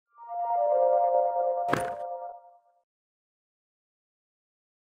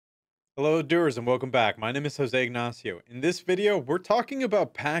Hello, doers, and welcome back. My name is Jose Ignacio. In this video, we're talking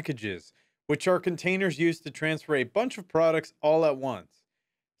about packages, which are containers used to transfer a bunch of products all at once.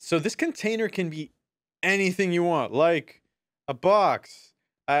 So this container can be anything you want, like a box,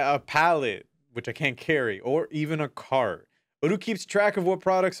 a pallet, which I can't carry, or even a cart. Odoo keeps track of what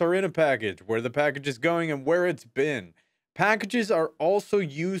products are in a package, where the package is going, and where it's been. Packages are also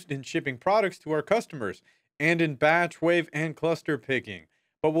used in shipping products to our customers, and in batch, wave, and cluster picking.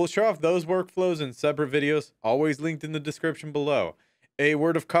 But we'll show off those workflows in separate videos, always linked in the description below. A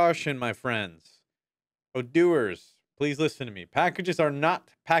word of caution, my friends. Odooers, please listen to me. Packages are not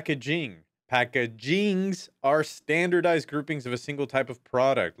packaging. Packagings are standardized groupings of a single type of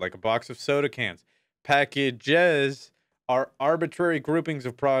product, like a box of soda cans. Packages are arbitrary groupings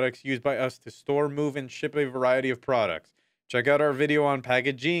of products used by us to store, move, and ship a variety of products. Check out our video on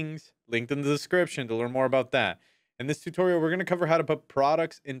packagings, linked in the description to learn more about that. In this tutorial, we're going to cover how to put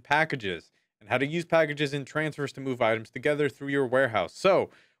products in packages and how to use packages in transfers to move items together through your warehouse. So,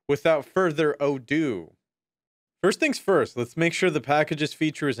 without further ado, first things first, let's make sure the packages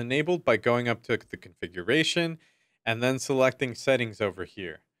feature is enabled by going up to the configuration and then selecting settings over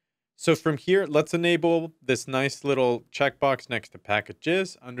here. So from here, let's enable this nice little checkbox next to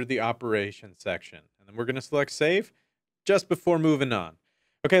packages under the operations section. And then we're going to select save just before moving on.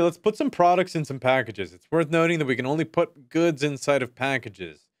 Okay, let's put some products in some packages. It's worth noting that we can only put goods inside of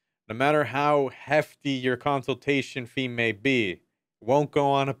packages. No matter how hefty your consultation fee may be, it won't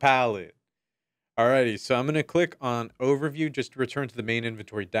go on a pallet. Alrighty, so I'm going to click on Overview just to return to the main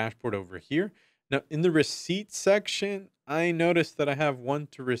inventory dashboard over here. Now, in the receipt section, I noticed that I have one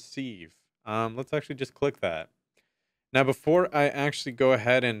to receive. Let's actually just click that. Now, before I actually go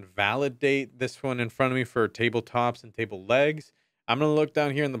ahead and validate this one in front of me for table tops and table legs, I'm going to look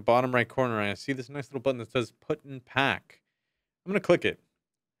down here in the bottom right corner and I see this nice little button that says Put in Pack. I'm going to click it.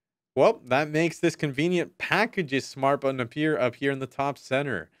 Well, that makes this convenient Packages smart button appear up here in the top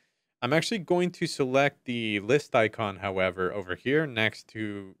center. I'm actually going to select the list icon, however, over here next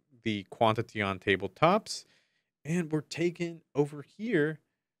to the quantity on tabletops. And we're taken over here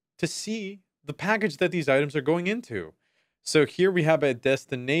to see the package that these items are going into. So here we have a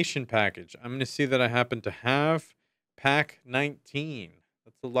destination package. I'm going to see that I happen to have pack 19.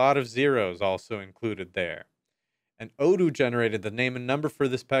 That's a lot of zeros also included there. And Odoo generated the name and number for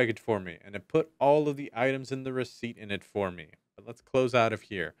this package for me, and it put all of the items in the receipt in it for me. But let's close out of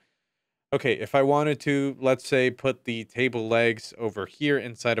here. Okay, if I wanted to, let's say, put the table legs over here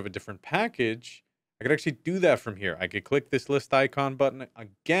inside of a different package, I could actually do that from here. I could click this list icon button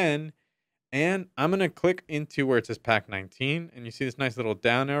again, and I'm going to click into where it says pack 19, and you see this nice little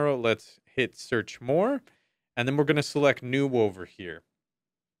down arrow. Let's hit search more. And then we're going to select new over here.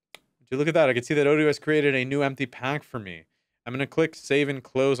 Would you look at that? I can see that Odoo has created a new empty pack for me. I'm going to click save and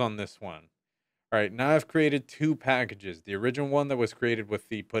close on this one. All right, now I've created two packages. The original one that was created with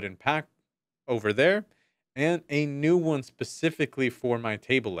the put in pack over there, and a new one specifically for my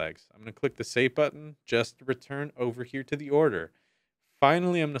table legs. I'm going to click the save button just to return over here to the order.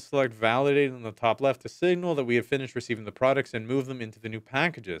 Finally, I'm going to select validate in the top left to signal that we have finished receiving the products and move them into the new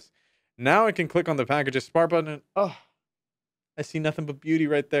packages. Now I can click on the packages smart button and oh, I see nothing but beauty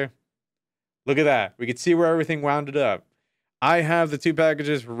right there. Look at that. We can see where everything wounded up. I have the two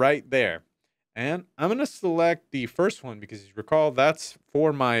packages right there. And I'm going to select the first one because you recall that's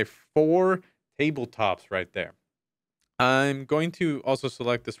for my 4 tabletops right there. I'm going to also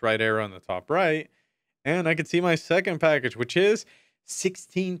select this right arrow on the top right. And I can see my second package, which is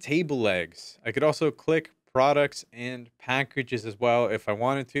 16 table legs. I could also click products and packages as well if I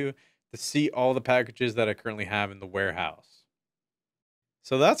wanted to see all the packages that I currently have in the warehouse.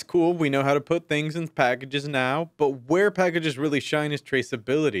 So that's cool. We know how to put things in packages now, but where packages really shine is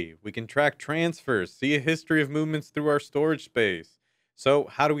traceability. We can track transfers, see a history of movements through our storage space. So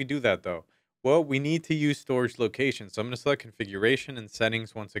how do we do that though? Well, we need to use storage locations. So I'm going to select configuration and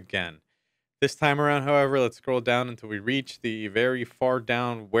settings once again. This time around, however, let's scroll down until we reach the very far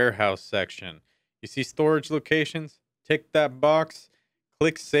down warehouse section. You see storage locations? Tick that box.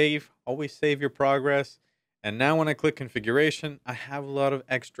 Click save, always save your progress. And now when I click configuration, I have a lot of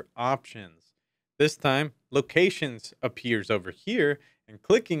extra options. This time, locations appears over here, and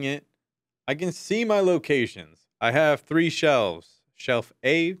clicking it, I can see my locations. I have 3 shelves, shelf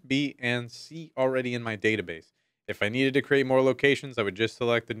A, B, and C already in my database. If I needed to create more locations, I would just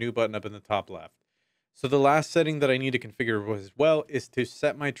select the new button up in the top left. So the last setting that I need to configure as well is to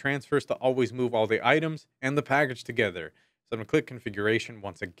set my transfers to always move all the items and the package together. So I'm going to click configuration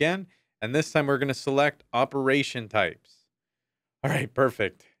once again, and this time we're going to select operation types. All right,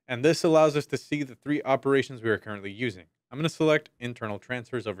 perfect. And this allows us to see the three operations we are currently using. I'm going to select internal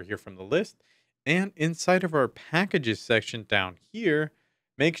transfers over here from the list. And inside of our packages section down here,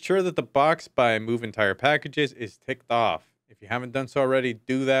 make sure that the box by move entire packages is ticked off. If you haven't done so already,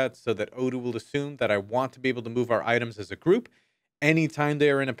 do that so that Odoo will assume that I want to be able to move our items as a group anytime they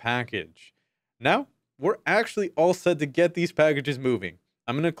are in a package. Now, we're actually all set to get these packages moving.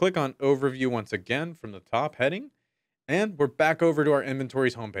 I'm going to click on Overview once again from the top heading, and we're back over to our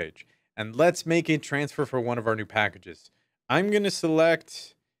inventories homepage. And let's make a transfer for one of our new packages. I'm going to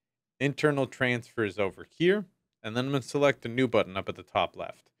select internal transfers over here, and then I'm going to select the new button up at the top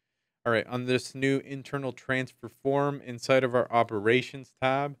left. All right, on this new internal transfer form inside of our operations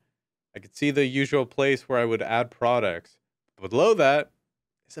tab, I can see the usual place where I would add products. Below that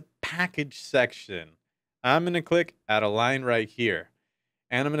is a package section. I'm going to click add a line right here,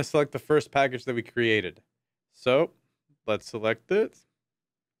 and I'm going to select the first package that we created. So let's select this.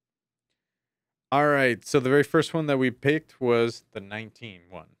 All right, so the very first one that we picked was the 19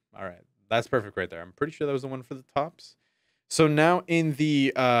 one. All right, that's perfect right there. I'm pretty sure that was the one for the tops. So now in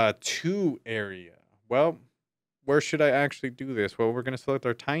the 2 area, well, where should I actually do this? Well, we're going to select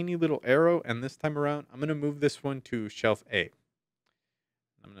our tiny little arrow, and this time around, I'm going to move this one to shelf A.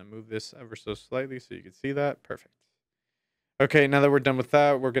 I'm going to move this ever so slightly so you can see that. Perfect. Okay, now that we're done with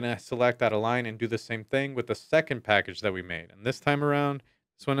that, we're going to select that align and do the same thing with the second package that we made. And this time around,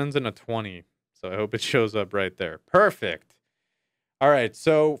 this one ends in a 20. So I hope it shows up right there. Perfect. All right,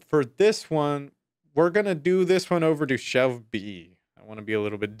 so for this one, we're going to do this one over to shelf B. I want to be a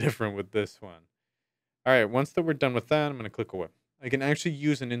little bit different with this one. All right, once that we're done with that, I'm going to click away. I can actually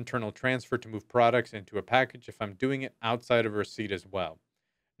use an internal transfer to move products into a package if I'm doing it outside of a receipt as well.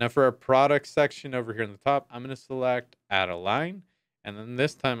 Now for our product section over here on the top, I'm going to select add a line. And then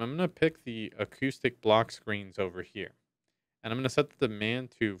this time I'm going to pick the acoustic block screens over here. And I'm going to set the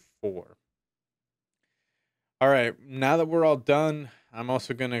demand to 4. All right, now that we're all done, I'm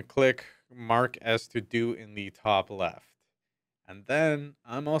also going to click mark as to do in the top left. And then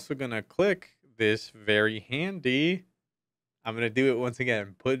I'm also going to click this very handy, I'm going to do it once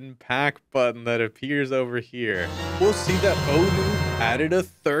again, put in pack button that appears over here. We'll see that Odoo added a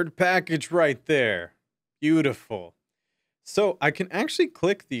third package right there. Beautiful. So I can actually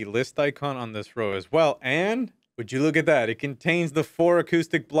click the list icon on this row as well. And would you look at that? It contains the 4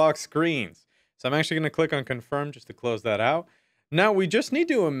 acoustic block screens. So I'm actually going to click on confirm just to close that out. Now we just need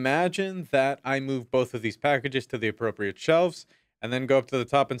to imagine that I move both of these packages to the appropriate shelves and then go up to the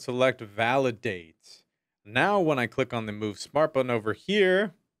top and select validate. Now when I click on the move smart button over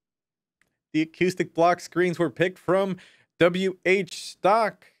here, the acoustic block screens were picked from WH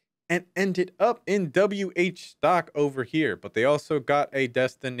stock and ended up in WH stock over here. But they also got a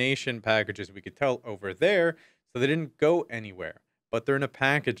destination package, as we could tell over there, so they didn't go anywhere, but they're in a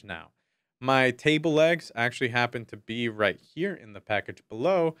package now. My table legs actually happen to be right here in the package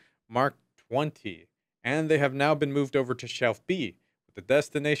below, marked 20. And they have now been moved over to shelf B, with the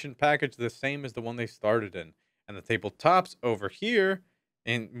destination package the same as the one they started in. And the tabletops over here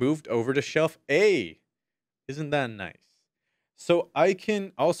and moved over to shelf A. Isn't that nice? So I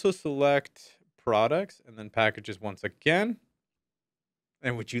can also select products and then packages once again.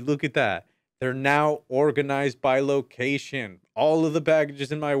 And would you look at that? They're now organized by location. All of the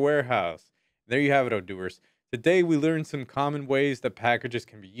packages in my warehouse. There you have it, Odooers. Today we learned some common ways that packages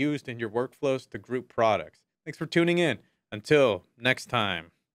can be used in your workflows to group products. Thanks for tuning in. Until next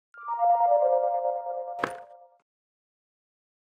time.